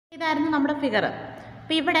ഇതായിരുന്നു നമ്മുടെ ഫിഗർ.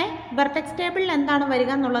 അപ്പോൾ ഇവിടെ വെർട്ടെക്സ് ടേബിളിൽ എന്താണ് വരിക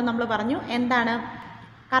എന്നുള്ളത് നമ്മൾ പറഞ്ഞു. എന്താണ്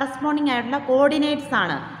കറസ്പോണ്ടിങ് ആയിട്ടുള്ള കോർഡിനേറ്റ്സ്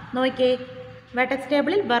ആണ്. നോക്കിയേ, വെർട്ടെക്സ്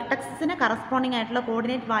ടേബിളിൽ വെർട്ടെക്സിന് കറസ്പോണ്ടിങ് ആയിട്ടുള്ള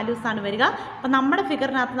കോർഡിനേറ്റ് വാല്യൂസ് ആണ് വരിക. അപ്പോൾ നമ്മുടെ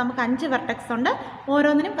ഫിഗറിനകത്ത് നമുക്ക് 5 വെർട്ടെക്സ് ഉണ്ട്,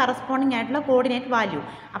 ഓരോന്നിനും കറസ്പോണ്ടിങ് ആയിട്ടുള്ള കോർഡിനേറ്റ് വാല്യൂ.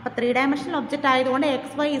 അപ്പോൾ 3 ഡയമെൻഷണൽ ഒബ്ജക്റ്റ് ആയതുകൊണ്ട്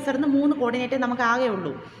എക്സ് വൈ ഇസഡ് 3 കോർഡിനേറ്റ് നമുക്ക് ആകെ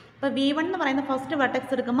ഉള്ളൂ. ഇപ്പോൾ V1 എന്ന് പറയുന്ന ഫസ്റ്റ്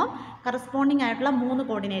വെർട്ടെക്സ് എടുക്കുമ്പോൾ കറസ്പോണ്ടിങ് ആയിട്ടുള്ള 3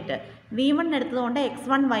 coordinate V1 എടുത്തതുകൊണ്ട്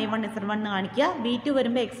x1 y1 z1 കാണിക്കുക, V2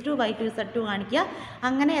 വരുമ്പോൾ x2 y2 z2 കാണിക്കുക.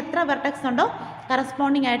 അങ്ങനെ എത്ര വെർട്ടെക്സ് ഉണ്ടോ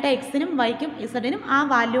കറസ്പോണ്ടിങ് ആയിട്ട് എക്സിനും വൈക്കും ഇസഡിനും ആ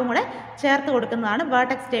വാല്യൂവും കൂടെ ചേർത്ത് കൊടുക്കുന്നതാണ്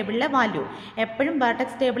വെർട്ടെക്സ് ടേബിളിലെ വാല്യൂ. എപ്പോഴും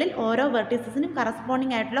വെർട്ടെക്സ് ടേബിളിൽ ഓരോ വെർട്ടീസസിനും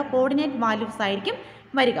കറസ്പോണ്ടിങ് ആയിട്ടുള്ള കോർഡിനേറ്റ് വാല്യൂസ് ആയിരിക്കും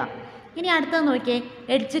വരിക. ഇനി അടുത്തത് നോക്കിയേ,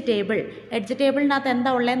 എഡ്ജ് ടേബിൾ. എഡ്ജ് ടേബിളിനകത്ത് എന്താ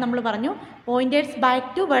ഉള്ളതെന്ന് നമ്മൾ പറഞ്ഞു. Pointers back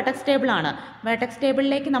to vertex ടേബിളാണ്. Vertex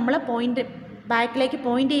ടേബിളിലേക്ക് നമ്മൾ ബാക്കിലേക്ക്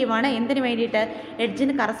പോയിന്റ് ചെയ്യുവാണ്. എന്തിനു വേണ്ടിയിട്ട്?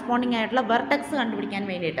 എഡ്ജിന് കറസ്പോണ്ടിങ് ആയിട്ടുള്ള വെർട്ടെക്സ് കണ്ടുപിടിക്കാൻ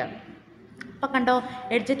വേണ്ടിയിട്ട്. അപ്പോൾ കണ്ടോ,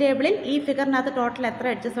 എഡ്ജ് ടേബിളിൽ ഈ ഫിഗറിനകത്ത് ടോട്ടൽ എത്ര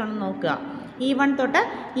എഡ്ജസ് ഉണ്ടെന്ന് നോക്കുക. E1 തൊട്ട്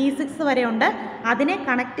E6 വരെ ഉണ്ട്. അതിനെ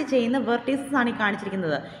കണക്ട് ചെയ്യുന്ന വെർട്ടീസസ് ആണ് ഈ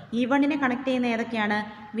കാണിച്ചിരിക്കുന്നത്. E1നെ കണക്ട് ചെയ്യുന്ന ഏതൊക്കെയാണ്?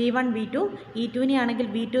 V1 V2, E2നെ ആണെങ്കിൽ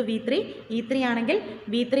V2 V3, E3 ആണെങ്കിൽ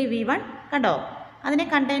V3 V1. കണ്ടോ, അതിനെ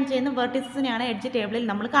കണ്ടെയ്ൻ ചെയ്യുന്ന വെർട്ടീസസിനെയാണ് എഡ്ജ് ടേബിളിൽ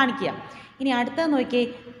നമ്മൾ കാണിക്കുക. ഇനി അടുത്തത് നോക്കിയേ,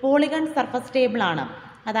 പോളിഗൺ സർഫസ് ടേബിളാണ്.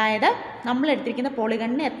 അതായത് നമ്മൾ എടുത്തിരിക്കുന്ന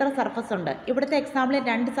പോളിഗണിന് എത്ര സർഫസ് ഉണ്ട്. ഇവിടുത്തെ എക്സാമ്പിളിൽ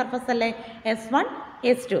 2 സർഫസ് അല്ലേ, S1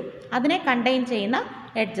 S2. അതിനെ കണ്ടെയ്ൻ ചെയ്യുന്ന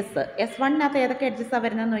എഡ്ജസ്. S1നകത്ത് ഏതൊക്കെ എഡ്ജസാണ്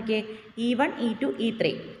വരുന്നതെന്ന് നോക്കിയേ, E1 E2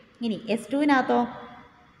 E3. ഇനി S2വിനകത്തോ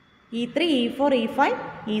E3 E4 E5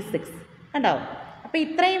 E6. കണ്ടോ, അപ്പോൾ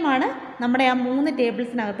ഇത്രയുമാണ് നമ്മുടെ ആ 3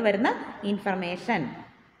 ടേബിൾസിനകത്ത് വരുന്ന ഇൻഫർമേഷൻ.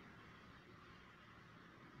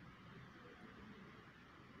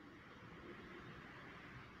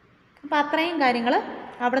 അപ്പോൾ അത്രയും കാര്യങ്ങൾ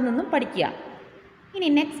അവിടെ നിന്നും പഠിക്കുക. ഇനി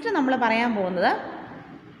നെക്സ്റ്റ് നമ്മൾ പറയാൻ പോകുന്നത്,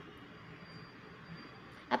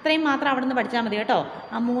 അത്രയും മാത്രം അവിടെ നിന്ന് പഠിച്ചാൽ മതി കേട്ടോ.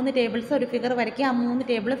 ആ 3 ടേബിൾസ് ഒരു ഫിഗർ വരയ്ക്കുക, ആ 3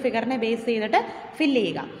 ടേബിൾ ഫിഗറിനെ ബേസ് ചെയ്തിട്ട് ഫില്ല്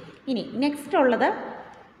ചെയ്യുക. ഇനി നെക്സ്റ്റ് ഉള്ളത്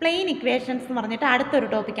പ്ലെയിൻ ഇക്വേഷൻസ് എന്ന് പറഞ്ഞിട്ട് അടുത്തൊരു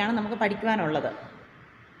ടോപ്പിക്കാണ് നമുക്ക് പഠിക്കുവാനുള്ളത്.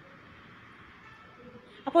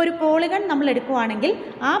 അപ്പോൾ ഒരു പോളിഗൺ നമ്മൾ എടുക്കുവാണെങ്കിൽ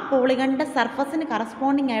ആ പോളിഗണിൻ്റെ സർഫസിന്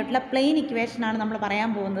കറസ്പോണ്ടിങ് ആയിട്ടുള്ള പ്ലെയിൻ ഇക്വേഷനാണ് നമ്മൾ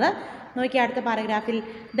പറയാൻ പോകുന്നത്. നോക്കി അടുത്ത പാരഗ്രാഫിൽ,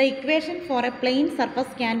 the equation for A plain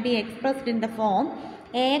surface can be expressed in the form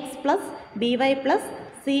AX plus BY plus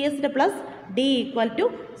CSD plus D equal to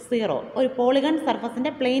 0. ഒരു പോളിഗൺ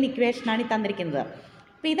സർഫസിൻ്റെ പ്ലെയിൻ ഇക്വേഷനാണ് ഈ തന്നിരിക്കുന്നത്.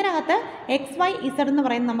 അപ്പോൾ ഇതിനകത്ത് XY Z എന്ന്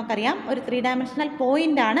പറയുന്നത് നമുക്കറിയാം, ഒരു 3 ഡയമെൻഷണൽ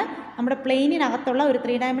പോയിൻ്റാണ്. നമ്മുടെ പ്ലെയിനിനകത്തുള്ള ഒരു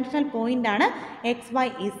 3 ഡയമെൻഷണൽ പോയിൻ്റാണ്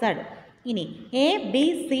XYZ. ഇനി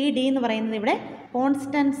ABCD എന്ന് പറയുന്നത് ഇവിടെ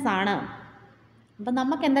കോൺസ്റ്റൻസ് ആണ്. അപ്പം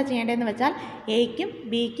നമുക്ക് എന്താ ചെയ്യേണ്ടതെന്ന് വെച്ചാൽ എയ്ക്കും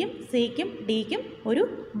ബിക്കും സിക്കും ഡിക്കും ഒരു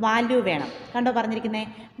വാല്യൂ വേണം. കണ്ടോ പറഞ്ഞിരിക്കുന്നത്,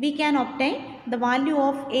 we can obtain the value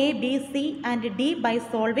of A, B, C and D by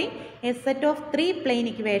solving A set of 3 plain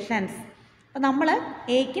equations. അപ്പോൾ നമ്മൾ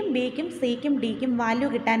എയ്ക്കും ബിക്കും സിക്കും ഡിക്കും വാല്യൂ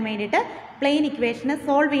കിട്ടാൻ വേണ്ടിയിട്ട് പ്ലെയിൻ ഇക്വേഷനെ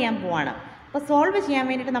സോൾവ് ചെയ്യാൻ പോവാണ്. അപ്പോൾ സോൾവ് ചെയ്യാൻ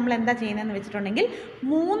വേണ്ടിയിട്ട് നമ്മൾ എന്താ ചെയ്യുന്നതെന്ന് വെച്ചിട്ടുണ്ടെങ്കിൽ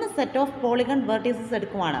 3 സെറ്റ് ഓഫ് പോളിഗൺ വെർട്ടീസസ്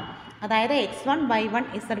എടുക്കുവാണ്. അതായത് x1 y1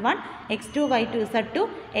 z1, x2 y2 z2,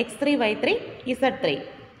 x3 y3 z3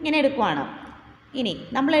 ഇങ്ങനെ എടുക്കുവാണ്. ഇനി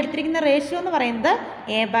നമ്മൾ എടുത്തിരിക്കുന്ന റേഷ്യോ എന്ന് പറയുന്നത്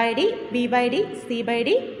A/D, B/D, C/D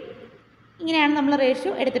ഇങ്ങനെയാണ് നമ്മൾ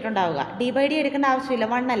റേഷ്യോ എടുത്തിട്ടുണ്ടാവുക. D/D എടുക്കേണ്ട ആവശ്യമില്ല,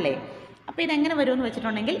 1 അല്ലേ. അപ്പോൾ ഇതെങ്ങനെ വരുമെന്ന്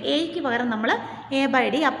വെച്ചിട്ടുണ്ടെങ്കിൽ എയ്ക്ക് പകരം നമ്മൾ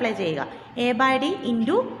A/D അപ്ലൈ ചെയ്യുക. A/D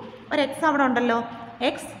ഇൻറ്റു ഒരു എക്സ് അവിടെ ഉണ്ടല്ലോ,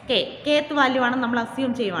 എക്സ് കേത്ത് വാല്യൂ ആണ് നമ്മൾ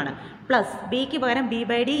അസ്യൂം ചെയ്യുവാണ്, പ്ലസ് ബിക്ക് പകരം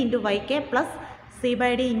B/D into YK plus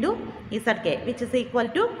C/D into ZK which is equal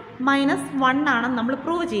to -1 ആണെന്ന് നമ്മൾ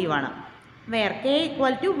പ്രൂവ് ചെയ്യുവാണ്. വേർ K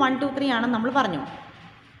ഈക്വൽ ടു 1 2 3 ആണെന്ന് നമ്മൾ പറഞ്ഞു.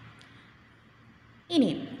 ഇനി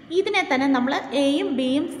ഇതിനെ തന്നെ നമ്മൾ എയും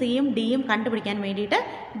ബിയും സിയും ഡിയും കണ്ടുപിടിക്കാൻ വേണ്ടിയിട്ട്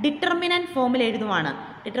ഡിറ്റർമിനൻറ്റ് ഫോമിൽ എഴുതുവാണ്.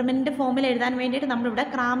 ഡിറ്റർമിനൻറ്റ് ഫോമിൽ എഴുതാൻ വേണ്ടിയിട്ട് നമ്മളിവിടെ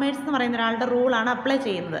ക്രാമേഴ്സ് എന്ന് പറയുന്ന ഒരാളുടെ റൂളാണ് അപ്ലൈ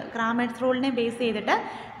ചെയ്യുന്നത്. ക്രാമേഴ്സ് റൂളിനെ ബേസ് ചെയ്തിട്ട്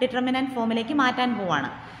ഡിറ്റർമിനൻറ്റ് ഫോമിലേക്ക് മാറ്റാൻ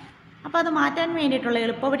പോവാണ്. അപ്പോൾ അത് മാറ്റാൻ വേണ്ടിയിട്ടുള്ള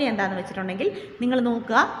എളുപ്പവഴി എന്താണെന്ന് വെച്ചിട്ടുണ്ടെങ്കിൽ, നിങ്ങൾ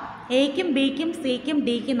നോക്കുക, എയ്ക്കും ബിക്കും സിക്കും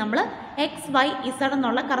ഡിക്കും നമ്മൾ XYZ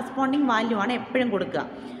എന്നുള്ള കറസ്പോണ്ടിങ് വാല്യൂ ആണ് എപ്പോഴും കൊടുക്കുക.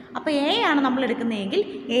 അപ്പോൾ എ ആണ് നമ്മൾ എടുക്കുന്നതെങ്കിൽ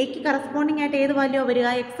എയ്ക്ക് കറസ്പോണ്ടിങ് ആയിട്ട് ഏത് വാല്യൂ വരിക?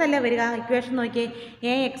 എക്സ് അല്ലേ വരിക. ഇക്വേഷൻ നോക്കിയേ,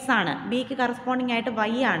 AX ആണ്, ബിക്ക് കറസ്പോണ്ടിങ് ആയിട്ട്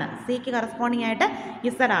Y ആണ്, സിക്ക് കറസ്പോണ്ടിങ് ആയിട്ട്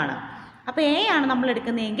Z ആണ്. അപ്പോൾ എ ആണ് നമ്മൾ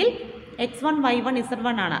എടുക്കുന്നതെങ്കിൽ x1 y1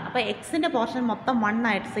 z1 ആണ്. അപ്പോൾ എക്സിൻ്റെ പോർഷൻ മൊത്തം 1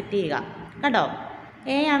 ആയിട്ട് സെറ്റ് ചെയ്യുക. കണ്ടോ,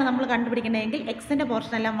 എ ആണ് നമ്മൾ കണ്ടുപിടിക്കുന്നതെങ്കിൽ എക്സിൻ്റെ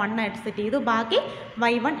പോർഷൻ എല്ലാം 1 ആയിട്ട് സെറ്റ് ചെയ്തു. ബാക്കി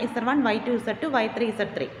y1 z1 y2 z2 y3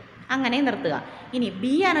 z3 അങ്ങനെ നിർത്തുക. ഇനി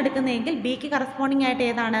ബി ആണ് എടുക്കുന്നതെങ്കിൽ ബിക്ക് കറസ്പോണ്ടിങ് ആയിട്ട്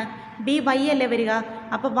ഏതാണ്? BY അല്ലേ വരിക.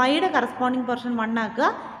 അപ്പോൾ വൈയുടെ കറസ്പോണ്ടിങ് പോർഷൻ 1 ആക്കുക,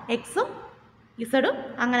 എക്സും ഇസഡും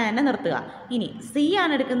അങ്ങനെ തന്നെ നിർത്തുക. ഇനി സി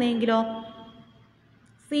ആണ് എടുക്കുന്നതെങ്കിലോ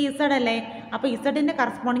CZ അല്ലേ, അപ്പോൾ ഇസഡിൻ്റെ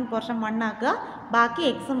കറസ്പോണ്ടിങ് പോർഷൻ 1 ആക്കുക, ബാക്കി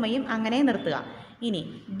എക്സും വൈയും അങ്ങനെ നിർത്തുക. ഇനി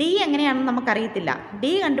ഡി എങ്ങനെയാണെന്ന് നമുക്കറിയത്തില്ല.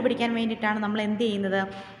 ഡി കണ്ടുപിടിക്കാൻ വേണ്ടിയിട്ടാണ് നമ്മൾ എന്ത് ചെയ്യുന്നത്?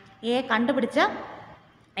 എ കണ്ടുപിടിച്ച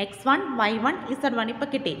x1 y1 z1 ഇപ്പോൾ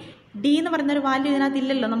കിട്ടി. ഡി എന്ന് പറയുന്നൊരു വാല്യൂ ഇതിനകത്ത്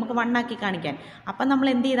ഇല്ലല്ലോ, നമുക്ക് 1 ആക്കി കാണിക്കാൻ. അപ്പം നമ്മൾ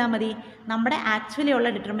എന്ത് ചെയ്താൽ മതി? നമ്മുടെ ആക്ച്വലി ഉള്ള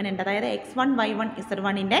ഡിറ്റർമിനൻ്റ്, അതായത് x1 y1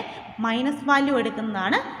 z1ൻ്റെ മൈനസ് വാല്യൂ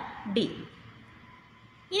എടുക്കുന്നതാണ് ഡി.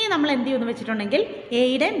 ഇനി നമ്മൾ എന്ത് ചെയ്യുമെന്ന് വെച്ചിട്ടുണ്ടെങ്കിൽ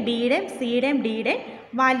എയുടെയും ബിയുടെയും സിയുടെയും ഡിയുടെയും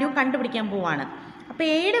വാല്യൂ കണ്ടുപിടിക്കാൻ പോവുകയാണ്. അപ്പോൾ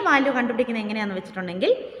എയുടെ വാല്യൂ കണ്ടുപിടിക്കുന്നത് എങ്ങനെയാണെന്ന്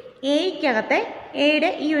വെച്ചിട്ടുണ്ടെങ്കിൽ എയ്ക്കകത്തെ എയുടെ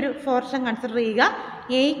ഈ ഒരു പോർഷൻ കൺസിഡർ ചെയ്യുക.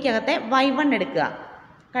 എയ്ക്കകത്തെ y1 എടുക്കുക.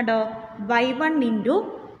 കണ്ടോ, y1 ഇൻറ്റു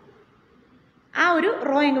ആ ഒരു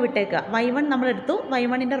റോ അങ്ങ് വിട്ടേക്കുക. y1 നമ്മൾ എടുത്തു,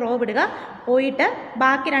 y1ൻ്റെ റോ വിടുക. പോയിട്ട്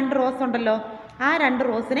ബാക്കി 2 റോസ് ഉണ്ടല്ലോ, ആ 2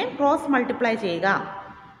 റോസിനെ ക്രോസ് മൾട്ടിപ്ലൈ ചെയ്യുക.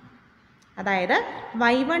 അതായത്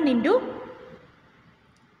y1 ഇൻറ്റു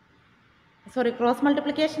ക്രോസ്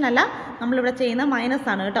മൾട്ടിപ്ലിക്കേഷൻ അല്ല, നമ്മളിവിടെ ചെയ്യുന്ന മൈനസ്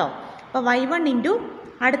ആണ് കേട്ടോ. അപ്പോൾ y1 ഇൻറ്റു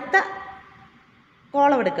അടുത്ത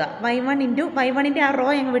കോളം എടുക്കുക. y1ൻ്റെ ആ റോ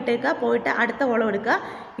അങ്ങ് വിട്ടേക്കുക. പോയിട്ട് അടുത്ത കോളം എടുക്കുക.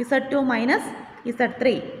 z2 മൈനസ്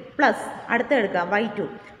z3 പ്ലസ് അടുത്ത എടുക്കുക y2.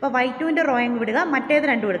 അപ്പോൾ y2ൻ്റെ റോ അങ്ങ് വിടുക, മറ്റേത്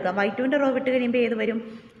 2 എടുക്കുക. y2ൻ്റെ റോ വിട്ട് കഴിയുമ്പോൾ ഏത് വരും?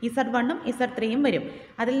 z1ഉം z3യും വരും.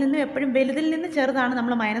 അതിൽ നിന്നും എപ്പോഴും വലുതിൽ നിന്ന് ചെറുതാണ്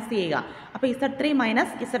നമ്മൾ മൈനസ് ചെയ്യുക. അപ്പോൾ z3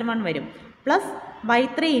 മൈനസ് z1 വരും. പ്ലസ്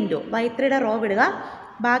y3 ഇൻറ്റു y3യുടെ റോ വിടുക.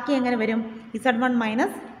 ബാക്കി എങ്ങനെ വരും? z1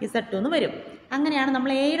 മൈനസ് z2 എന്ന് വരും. അങ്ങനെയാണ് നമ്മൾ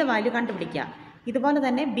എയുടെ വാല്യൂ കണ്ടുപിടിക്കുക. ഇതുപോലെ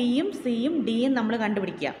തന്നെ ബിയും സിയും ഡിയും നമ്മൾ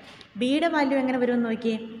കണ്ടുപിടിക്കുക. ബിയുടെ വാല്യൂ എങ്ങനെ വരുമെന്ന്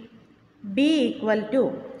നോക്കിയേ. ബി ഈക്വൽ ടു,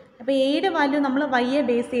 അപ്പോൾ എയുടെ വാല്യൂ നമ്മൾ വൈയെ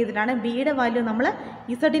ബേസ് ചെയ്തിട്ടാണ്, ബിയുടെ വാല്യൂ നമ്മൾ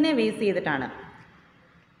ഇസഡിനെ ബേസ് ചെയ്തിട്ടാണ്.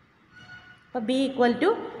 അപ്പോൾ B equal to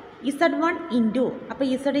z1 into, അപ്പോൾ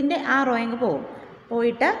ഇസഡിൻ്റെ ആ റോ അങ്ങ് പോവും.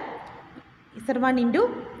 പോയിട്ട് z1 into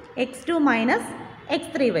x2 minus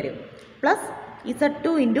x3 വരും. പ്ലസ്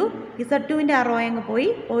z2 ഇൻറ്റു z2ൻ്റെ ആ റോ അങ്ങ്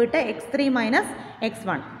പോയിട്ട് x3 minus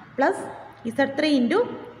x1 plus z3 into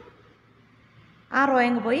ആ റോ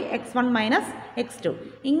അങ്ങ് x1 മൈനസ് x2.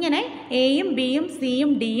 ഇങ്ങനെ എയും ബിയും സിയും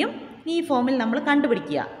ഡിയും ഈ ഫോമിൽ നമ്മൾ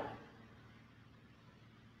കണ്ടുപിടിക്കുക.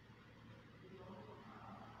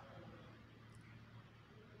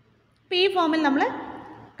 ഇപ്പോൾ ഈ ഫോമിൽ നമ്മൾ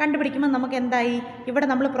കണ്ടുപിടിക്കുമ്പോൾ നമുക്ക് എന്തായി? ഇവിടെ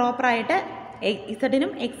നമ്മൾ പ്രോപ്പറായിട്ട്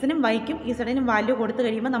ഇസഡിനും എക്സിനും വൈക്കും ഇസഡിനും വാല്യൂ കൊടുത്തു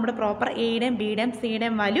കഴിയുമ്പോൾ നമ്മുടെ പ്രോപ്പർ എയുടെയും ബിയുടെയും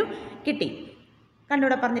സിയുടെയും വാല്യൂ കിട്ടി.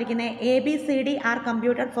 കണ്ടിവിടെ പറഞ്ഞിരിക്കുന്നത് A B C D R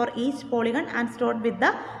computed for each polygon and stored with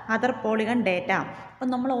the other polygon data. അപ്പം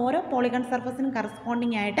നമ്മൾ ഓരോ പോളിഗൺ സർഫസിനും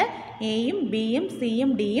കറസ്പോണ്ടിങ് ആയിട്ട് എയും ബിയും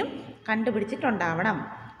സിയും ഡിയും കണ്ടുപിടിച്ചിട്ടുണ്ടാവണം.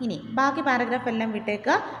 ഇനി ബാക്കി പാരഗ്രാഫ് എല്ലാം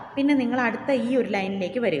വിട്ടേക്കുക. പിന്നെ നിങ്ങൾ അടുത്ത ഈ ഒരു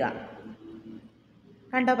ലൈനിലേക്ക് വരിക.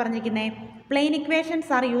 കണ്ടോ പറഞ്ഞിരിക്കുന്നത്, plain equations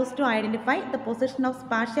R use to identify the position of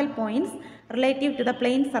spatial points relative to the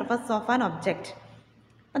plain surface of an object.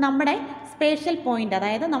 അപ്പോൾ നമ്മുടെ സ്പേഷ്യൽ പോയിൻ്റ്,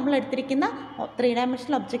 അതായത് നമ്മൾ എടുത്തിരിക്കുന്ന 3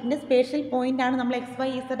 ഡയമെൻഷണൽ ഒബ്ജക്റ്റിൻ്റെ സ്പേഷ്യൽ പോയിൻ്റാണ് നമ്മൾ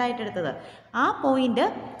XYZ ആയിട്ട് എടുത്തത്. ആ പോയിൻ്റ്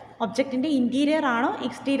ഒബ്ജക്റ്റിൻ്റെ ഇൻറ്റീരിയർ ആണോ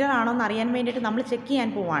എക്സ്റ്റീരിയർ ആണോ എന്ന് അറിയാൻ വേണ്ടിയിട്ട് നമ്മൾ ചെക്ക്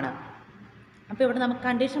ചെയ്യാൻ പോവാണ്. അപ്പോൾ ഇവിടെ നമുക്ക്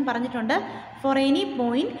കണ്ടീഷൻ പറഞ്ഞിട്ടുണ്ട്, for any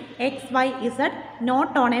point XYZ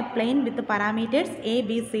not on A plane with parameters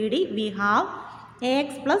ABCD we have AX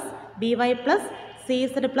plus BY plus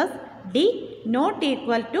CZ plus D not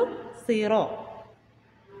equal to 0.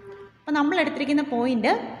 അപ്പോൾ നമ്മൾ എടുത്തിരിക്കുന്ന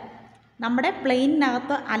പോയിൻ്റ് നമ്മുടെ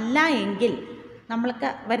പ്ലെയിനകത്ത് അല്ല എങ്കിൽ നമ്മൾക്ക്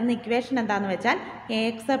വരുന്ന ഇക്വേഷൻ എന്താണെന്ന് വെച്ചാൽ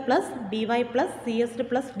AX plus BY plus CS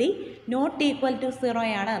plus D not equal to 0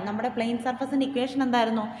 ആണ്. നമ്മുടെ പ്ലെയിൻ സർഫസിൻ്റെ ഇക്വേഷൻ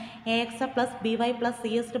എന്തായിരുന്നു? AX plus BY plus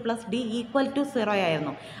CS plus D equal to 0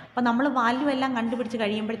 ആയിരുന്നു. അപ്പോൾ നമ്മൾ വാല്യൂ എല്ലാം കണ്ടുപിടിച്ച്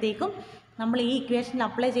കഴിയുമ്പോഴത്തേക്കും നമ്മൾ ഈ ഇക്വേഷനിൽ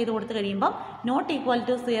അപ്ലൈ ചെയ്ത് കൊടുത്ത് കഴിയുമ്പോൾ നോട്ട് ഈക്വൽ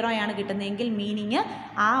ടു 0 ആണ് കിട്ടുന്നതെങ്കിൽ മീനിങ്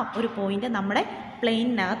ആ ഒരു പോയിൻ്റ് നമ്മുടെ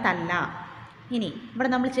പ്ലെയിനകത്തല്ല. ഇനി ഇവിടെ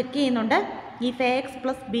നമ്മൾ ചെക്ക് ചെയ്യുന്നുണ്ട്, if AX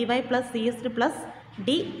plus BY plus CS plus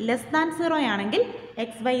D less than 0 ആണെങ്കിൽ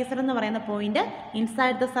XYZ എന്ന് പറയുന്ന പോയിൻ്റ്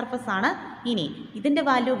ഇൻസൈഡ് ദ സർഫസ് ആണ്. ഇനി ഇതിൻ്റെ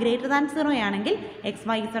വാല്യൂ ഗ്രേറ്റർ ദാൻ 0 ആണെങ്കിൽ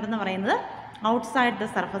XYZ എന്ന് പറയുന്നത് ഔട്ട്സൈഡ് ദ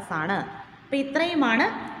സർഫസ് ആണ്. അപ്പോൾ ഇത്രയുമാണ്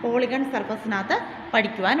പോളിഗൺ സർഫസിനകത്ത്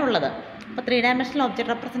പഠിക്കുവാനുള്ളത്. അപ്പോൾ 3 ഡയമെൻഷണൽ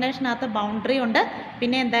ഒബ്ജക്റ്റ് റെപ്രസെൻറ്റേഷനകത്ത് ബൗണ്ടറി ഉണ്ട്,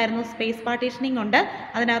 പിന്നെ എന്തായിരുന്നു സ്പേസ് പാർട്ടീഷനിങ് ഉണ്ട്.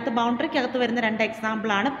 അതിനകത്ത് ബൗണ്ടറിക്കകത്ത് വരുന്ന 2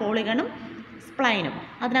 എക്സാമ്പിളാണ് പോളിഗണും സ്പ്ലൈനും.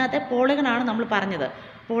 അതിനകത്തെ പോളിഗണാണ് നമ്മൾ പറഞ്ഞത്.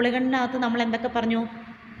 പോളിഗണിനകത്ത് നമ്മൾ എന്തൊക്കെ പറഞ്ഞു?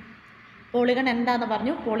 പോളിഗൺ എന്താണെന്ന്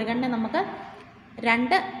പറഞ്ഞു. പോളിഗണിനെ നമുക്ക്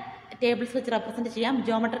 2 ടേബിൾസ് വെച്ച് റെപ്രസെൻറ്റ് ചെയ്യാം,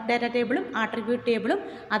 ജിയോമെട്രിക് ഡാറ്റ ടേബിളും ആട്രിബ്യൂട്ട് ടേബിളും.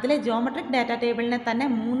 അതിലെ ജിയോമെട്രിക് ഡാറ്റ ടേബിളിനെ തന്നെ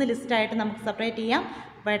 3 ലിസ്റ്റായിട്ട് നമുക്ക് സെപ്പറേറ്റ് ചെയ്യാം.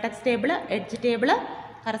 Vertex table, edge table,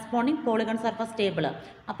 corresponding polygon surface table.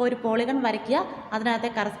 അപ്പോൾ ഒരു പോളിഗൺ വരയ്ക്കുക, അതിനകത്തെ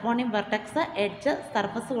കറസ്പോണ്ടിങ് വെർട്ടെക്സ്, എഡ്ജ്,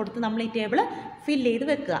 സർഫസ് കൊടുത്ത് നമ്മൾ ഈ ടേബിൾ ഫിൽ ചെയ്ത്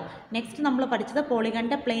വെക്കുക. നെക്സ്റ്റ് നമ്മൾ പഠിച്ചത്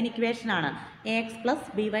പോളിഗണിൻ്റെ plain ഇക്വേഷനാണ്. AX plus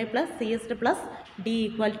BY plus CS plus D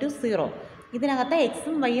equal to 0. ഇതിനകത്ത്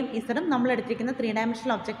എക്സും വൈയും ഇസഡും നമ്മൾ എടുത്തിരിക്കുന്ന 3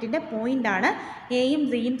 ഡയമെൻഷണൽ ഒബ്ജക്റ്റിൻ്റെ പോയിൻ്റാണ്. എയും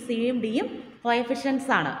സിയും സിയും ഡിയും കോഎഫിഷ്യൻസ്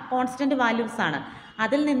ആണ്, കോൺസ്റ്റൻറ്റ് വാല്യൂസ് ആണ്.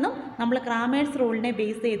 അതിൽ നിന്നും നമ്മൾ ക്രാമേഴ്സ് റൂളിനെ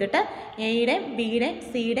ബേസ് ചെയ്തിട്ട് എയുടെയും ബിയുടെയും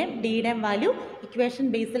സിയുടെയും ഡിയുടെയും വാല്യൂ ഇക്വേഷൻ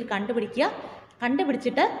ബേസിൽ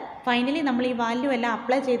കണ്ടുപിടിച്ചിട്ട് ഫൈനലി നമ്മൾ ഈ വാല്യൂ എല്ലാം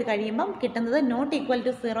അപ്ലൈ ചെയ്ത് കഴിയുമ്പം കിട്ടുന്നത് നോട്ട് ഈക്വൽ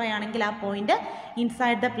ടു 0 ആണെങ്കിൽ ആ പോയിന്റ്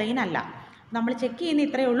ഇൻസൈഡ് ദ പ്ലെയിൻ അല്ല. നമ്മൾ ചെക്ക് ചെയ്യുന്ന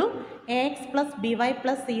ഇത്രയേ ഉള്ളൂ. AX + BY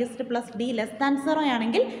 + CZ + D <0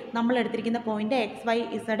 ആണെങ്കിൽ നമ്മൾ എടുത്തിരിക്കുന്ന പോയിന്റ്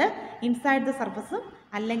XYZ ഇൻസൈഡ് ദ സർഫസും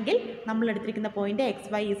അല്ലെങ്കിൽ നമ്മൾ എടുത്തിരിക്കുന്ന പോയിന്റ്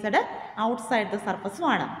XYZ ഔട്ട്സൈഡ് ദ സർഫസും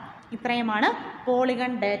ആണ്. ഇത്രയുമാണ്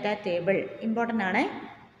പോളിഗൺ ഡാറ്റ ടേബിൾ. ഇമ്പോർട്ടൻ്റ് ആണ്.